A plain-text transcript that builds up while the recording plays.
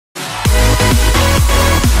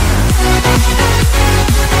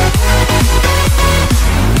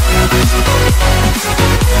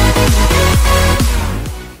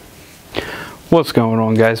What's going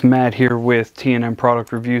on, guys? Matt here with T&M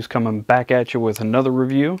Product Reviews, coming back at you with another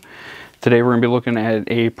review. Today we're going to be looking at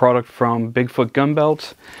a product from Bigfoot Gun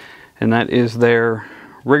Belts, and that is their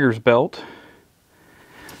Rigger's belt.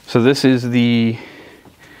 So this is the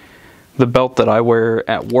belt that I wear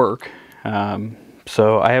at work.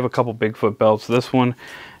 So I have a couple Bigfoot belts, this one,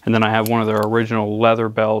 and then I have one of their original leather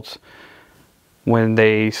belts when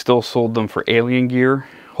they still sold them for Alien Gear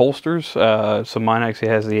holsters. So mine actually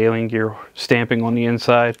has the Alien Gear stamping on the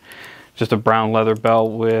inside. Just a brown leather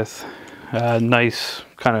belt with nice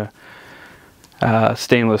kind of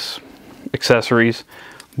stainless accessories.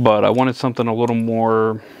 But I wanted something a little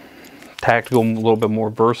more tactical, a little bit more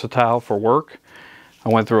versatile for work. I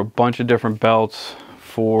went through a bunch of different belts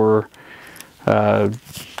for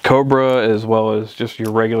Cobra as well as just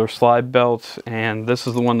your regular slide belts, and this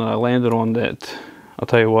is the one that I landed on that I'll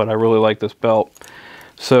tell you what, I really like this belt.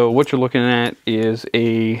 So what you're looking at is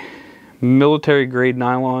a military grade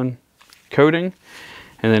nylon coating,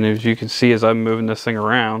 and then as you can see as I'm moving this thing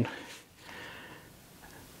around,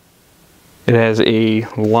 it has an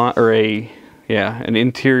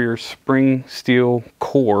interior spring steel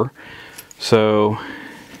core. So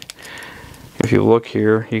if you look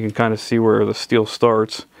here, you can kind of see where the steel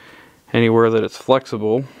starts. Anywhere that it's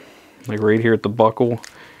flexible, like right here at the buckle,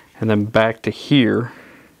 and then back to here,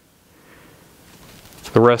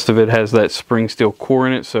 the rest of it has that spring steel core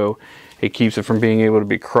in it, so it keeps it from being able to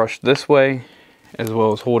be crushed this way, as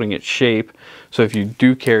well as holding its shape. So if you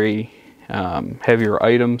do carry heavier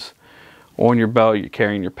items on your belt, you're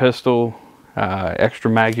carrying your pistol,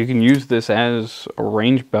 extra mag, you can use this as a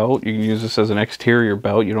range belt. You can use this as an exterior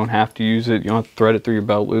belt. You don't have to use it, you don't have to thread it through your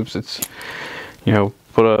belt loops. It's, you know,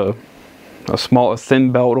 put a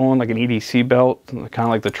thin belt on, like an EDC belt, kind of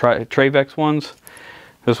like the Travex ones.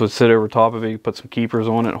 This would sit over top of it. You put some keepers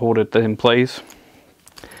on it, hold it in place.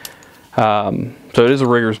 So it is a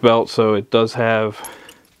Rigger's belt, so it does have,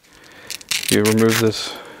 if you remove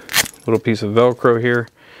this little piece of Velcro here,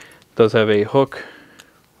 it does have a hook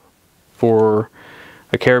for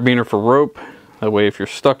a carabiner for rope. That way if you're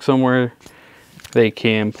stuck somewhere, they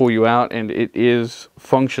can pull you out, and it is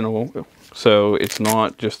functional. So it's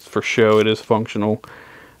not just for show, it is functional.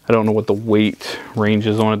 I don't know what the weight range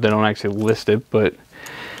is on it. They don't actually list it, but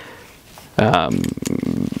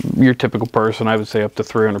your typical person, I would say up to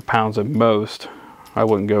 300 pounds at most. I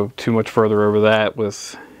wouldn't go too much further over that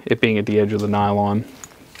with it being at the edge of the nylon.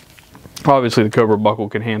 Obviously the Cobra buckle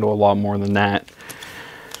can handle a lot more than that.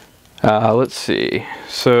 Let's see.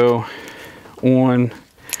 So on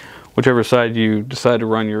whichever side you decide to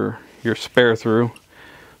run your spare through,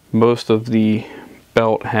 most of the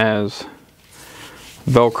belt has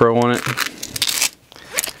Velcro on it,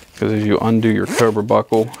 because as you undo your Cobra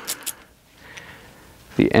buckle,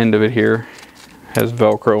 the end of it here has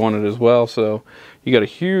Velcro on it as well. So you got a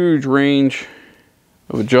huge range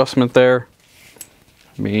of adjustment there.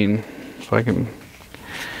 I mean, if I can,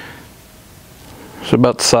 so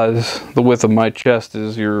about the size, the width of my chest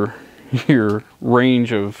is your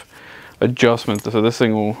range of adjustment. So this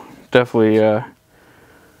thing will definitely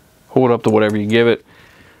hold up to whatever you give it.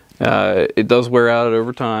 It does wear out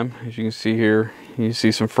over time. As you can see here, you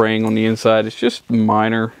see some fraying on the inside. It's just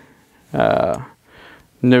minor.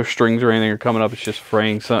 No strings or anything are coming up. It's just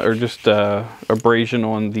fraying, or just abrasion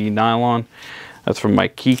on the nylon. That's from my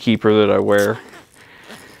key keeper that I wear.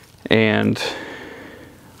 And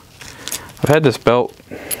I've had this belt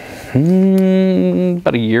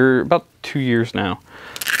about a year, about 2 years now.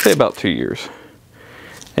 I'd say about 2 years.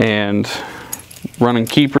 And running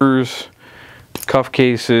keepers, cuff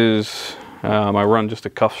cases, I run just a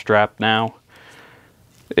cuff strap now.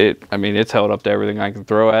 I mean, it's held up to everything I can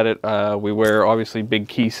throw at it. We wear obviously big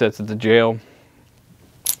key sets at the jail,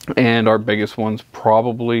 and our biggest one's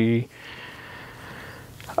probably,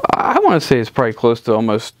 I want to say it's probably close to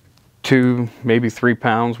almost 2, maybe 3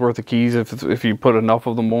 pounds worth of keys if you put enough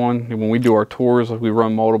of them on. When we do our tours, like we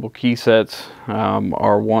run multiple key sets,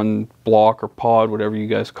 our one block or pod, whatever you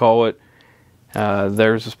guys call it,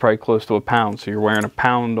 theirs is probably close to a pound. So you're wearing a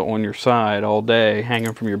pound on your side all day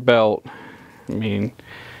hanging from your belt. I mean,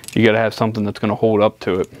 you got to have something that's going to hold up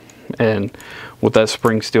to it. And with that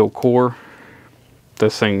spring steel core,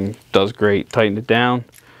 this thing does great. Tighten it down.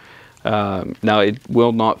 Now it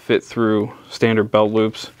will not fit through standard belt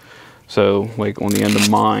loops. So like on the end of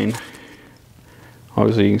mine,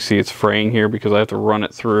 obviously you can see it's fraying here because I have to run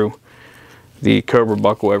it through the Cobra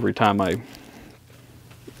buckle every time I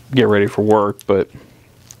get ready for work. But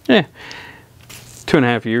yeah,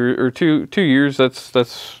 2.5 years or two years, that's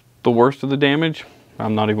the worst of the damage.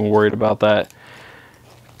 I'm not even worried about that.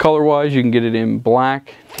 Color wise, you can get it in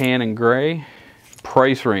black, tan, and gray.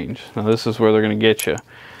 price range. Now this is where they're going to get you.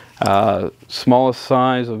 Smallest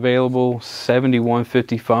size available,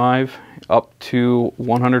 $71.55 up to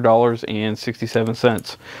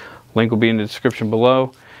 $100.67. Link will be in the description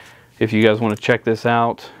below if you guys want to check this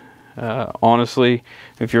out. Honestly,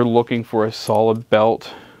 if you're looking for a solid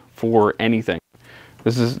belt for anything,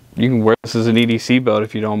 you can wear this as an EDC belt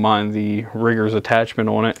if you don't mind the rigger's attachment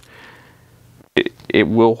on it. It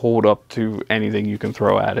will hold up to anything you can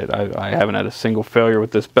throw at it. I haven't had a single failure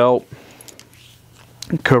with this belt.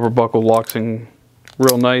 Cobra buckle locks in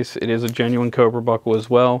real nice. It is a genuine Cobra buckle as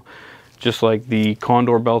well, just like the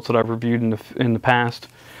Condor belts that I've reviewed in the past.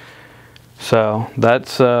 So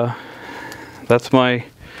that's my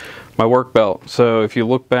work belt. So if you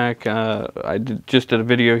look back, I just did a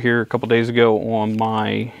video here a couple days ago on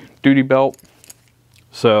my duty belt.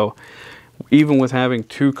 So even with having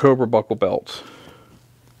 2 Cobra buckle belts,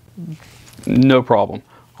 no problem,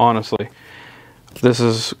 honestly. This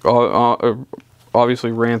is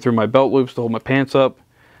obviously ran through my belt loops to hold my pants up.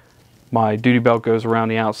 My duty belt goes around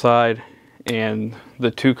the outside, and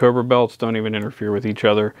the 2 Cobra belts don't even interfere with each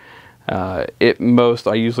other. At most,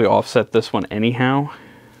 I usually offset this one anyhow,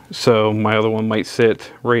 so my other one might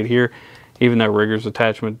sit right here. Even that rigger's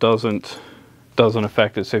attachment doesn't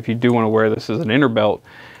affect it. So if you do want to wear this as an inner belt,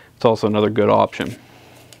 it's also another good option.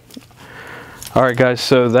 All right, guys,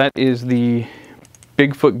 so that is the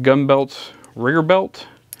Bigfoot gun belts rigger belt.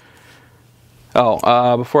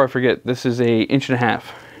 Oh, before I forget, this is a inch and a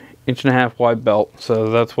half wide belt. So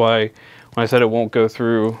that's why when I said it won't go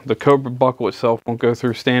through, the Cobra buckle itself won't go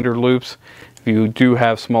through standard loops. If you do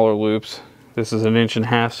have smaller loops, this is an inch and a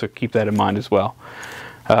half, so keep that in mind as well.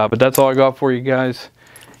 But that's all I got for you guys.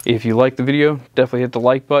 If you like the video, definitely hit the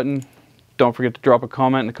like button. Don't forget to drop a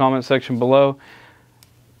comment in the comment section below.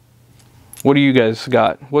 What do you guys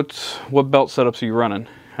got? What belt setups are you running?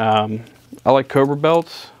 I like Cobra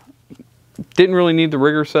belts. Didn't really need the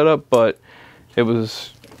rigger setup, but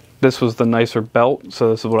this was the nicer belt, so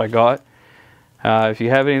this is what I got. If you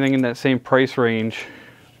have anything in that same price range,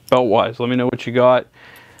 belt-wise, let me know what you got.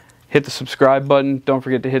 Hit the subscribe button. Don't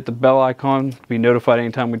forget to hit the bell icon to be notified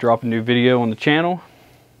anytime we drop a new video on the channel.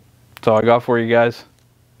 That's all I got for you guys.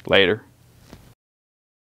 Later.